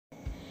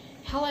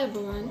Hello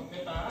everyone,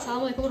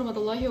 Assalamualaikum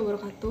warahmatullahi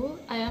wabarakatuh.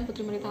 I am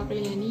Putri Marita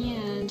Apriliani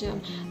and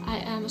I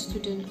am a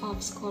student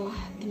of Sekolah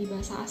Tinggi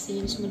Bahasa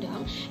Asing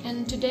Sumedang.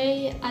 And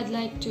today I'd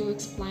like to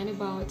explain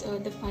about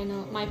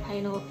my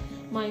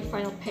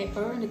final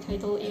paper, and the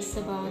title is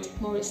about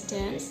Morris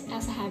dance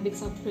as a habits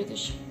of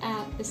British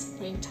at the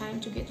springtime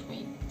to get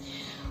rain.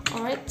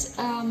 Alright,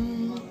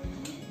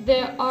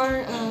 there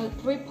are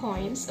 3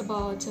 points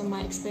about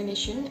my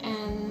explanation,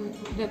 and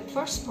the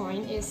first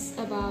point is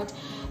about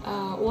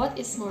what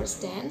is Morris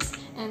dance,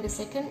 and the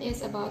second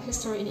is about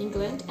history in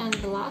England, and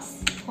the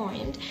last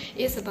point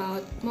is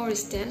about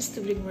Morris dance to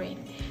bring rain.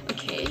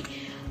 Okay,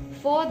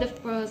 for the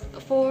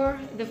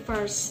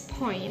first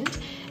point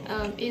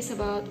is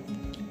about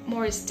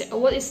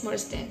what is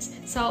Morris dance?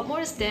 So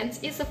Morris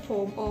dance is a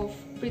form of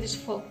British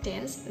folk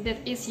dance that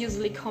is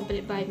usually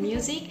accompanied by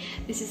music.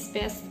 This is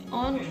based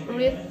on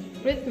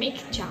rhythmic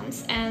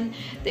jumps and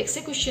the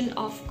execution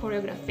of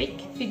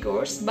choreographic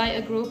figures by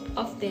a group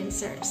of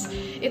dancers.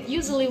 It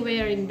usually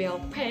wearing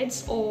belt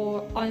pads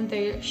or on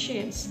their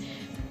shins.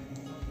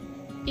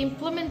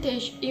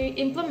 Implements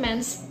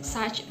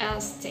such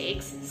as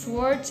sticks,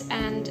 swords,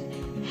 and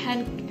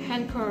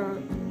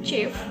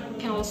handkerchief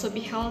can also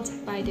be held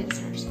by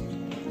dancers.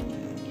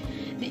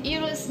 The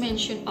earliest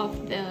mention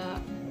of the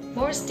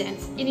Morris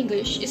dance in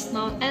English is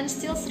known and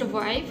still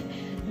survive,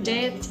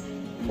 date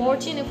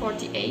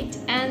 1448,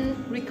 and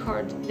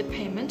record the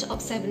payment of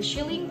 7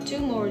 shillings to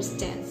Morris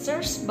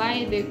dancers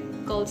by the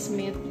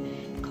Goldsmith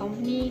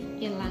Company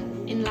in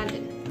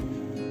London.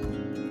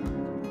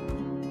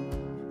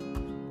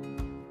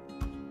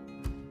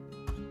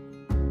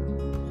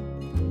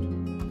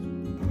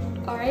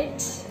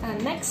 Alright,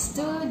 next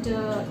to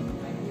the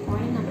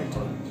point number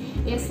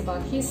 2 is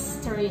about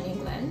history in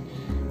England.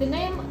 The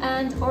name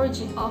and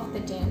origin of the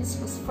dance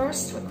was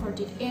first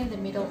recorded in the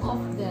middle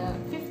of the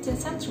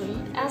 15th century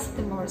as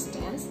the Morris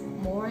dance,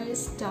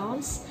 Morris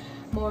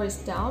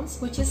dance,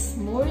 which is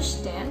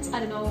Moorish dance. I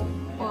don't know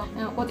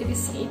what it is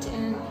said,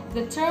 and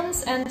the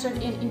terms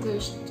entered in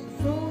English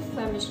through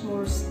Flemish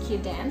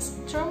Moorske dance.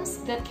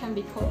 Terms that can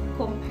be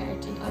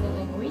compared in other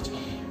language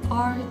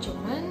are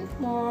German,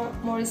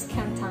 Morris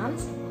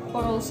cantons,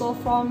 or also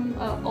from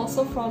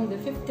the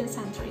 15th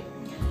century.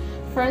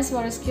 French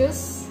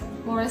Moriscus,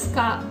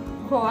 Moresca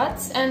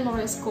Croats, and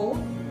Moresco,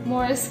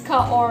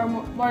 Moresca or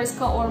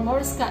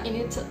Moresca in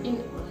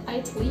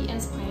Italy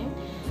and Spain.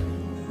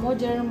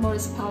 Modern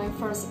Morris spelling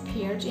first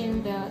appeared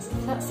in the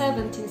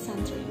 17th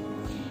century.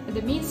 In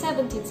the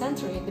mid-17th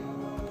century,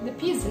 the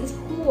peasants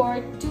who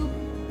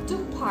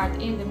took part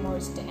in the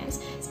Morris dance,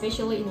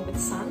 especially in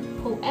Whitsun.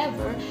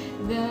 However,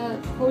 the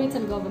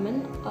Puritan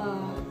government,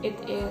 it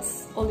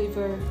is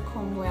Oliver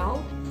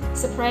Cromwell,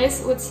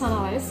 suppressed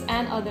Whitsunnites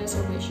and other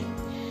celebration.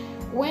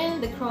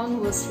 When the crown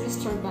was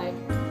restored by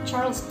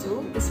Charles II,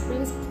 the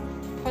Spring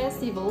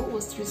Festival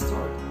was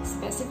restored.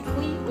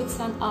 Specifically,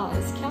 Whitsun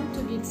allies came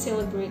to be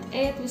celebrated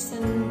at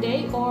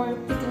Whitsunday or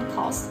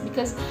Pentecost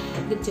because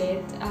the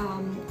date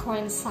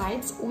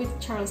coincides with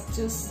Charles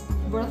II's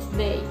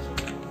birthday.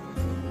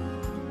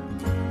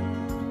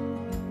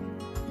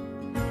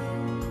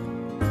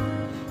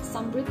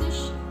 Some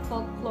British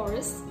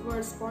folklorists were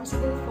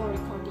responsible for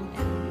recording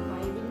and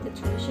reviving the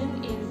tradition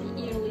in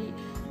the early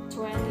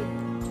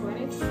 20th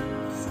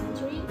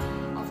century,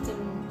 often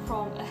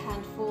from a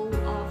handful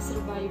of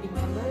surviving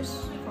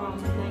members from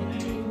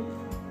 19th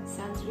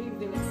century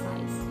village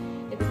sites.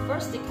 In the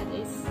first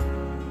decades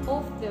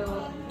of the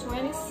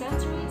 20th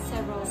century,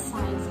 several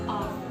sites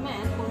of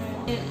men were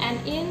formed, and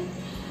in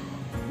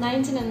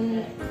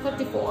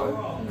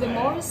 1934, the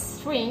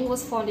Morris Ring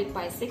was founded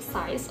by 6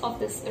 sites of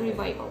this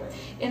revival.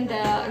 In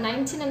the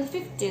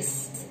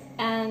 1950s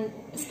and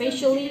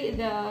especially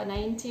the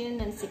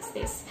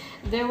 1960s,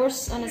 there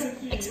was an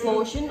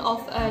explosion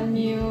of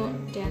new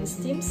dance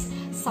teams,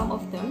 some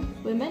of them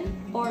women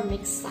or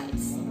mixed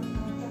sites.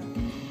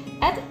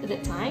 At the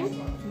time,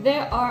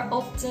 there are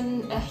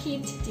often a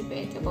heated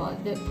debate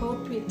about the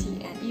propriety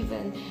and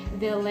even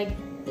the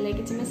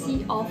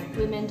legitimacy of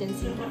women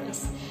dancing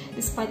Morris.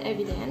 Despite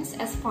evidence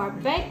as far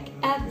back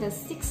as the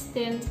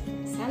 16th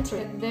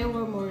century, there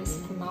were Morris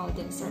female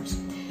dancers.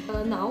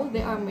 Now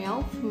there are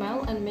male,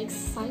 female, and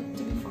mixed sites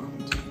to be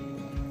found.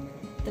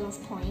 The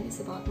last point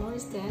is about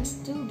Morris dance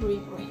to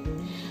bring rain.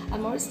 A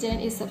Morris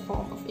dance is a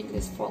form of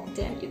English folk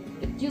dance. It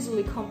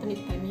usually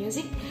accompanied by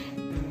music.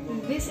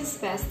 This is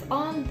based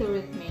on the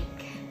rhythmic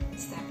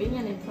stepping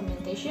and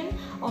implementation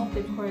of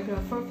the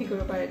choreographer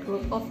figured by a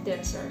group of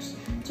dancers.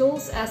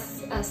 Tools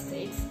as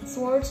sticks,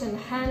 swords, and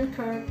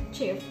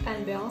handkerchief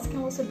and bells can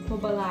also be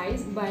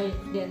mobilized by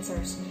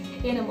dancers.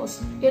 In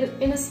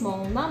a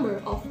small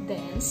number of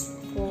dance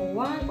for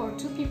 1 or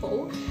 2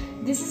 people,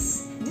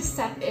 this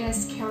step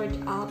is carried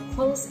out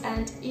close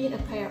and in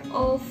a pair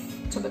of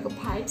tobacco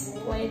pipes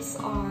placed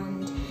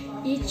on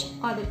each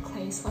other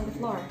place on the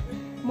floor.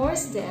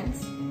 Morris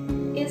dance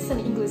is an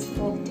English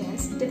folk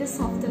dance that is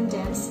often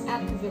danced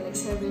at village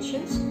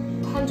celebrations.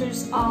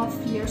 Hundreds of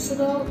years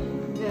ago,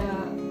 the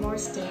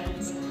Morris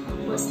dance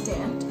was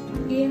danced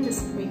in the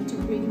spring to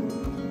bring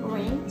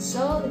rain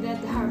so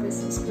that the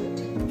harvest was good.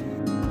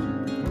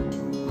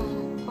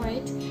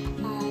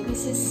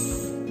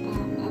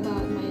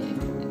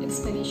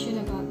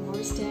 explanation about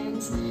Morris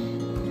dance.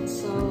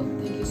 So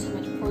thank you so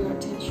much for your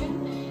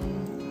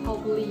attention.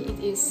 Hopefully it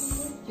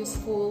is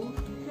useful,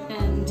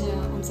 and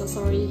I'm so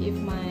sorry if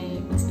my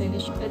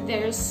explanation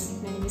there's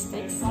many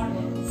mistakes.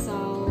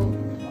 So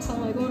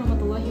Assalamualaikum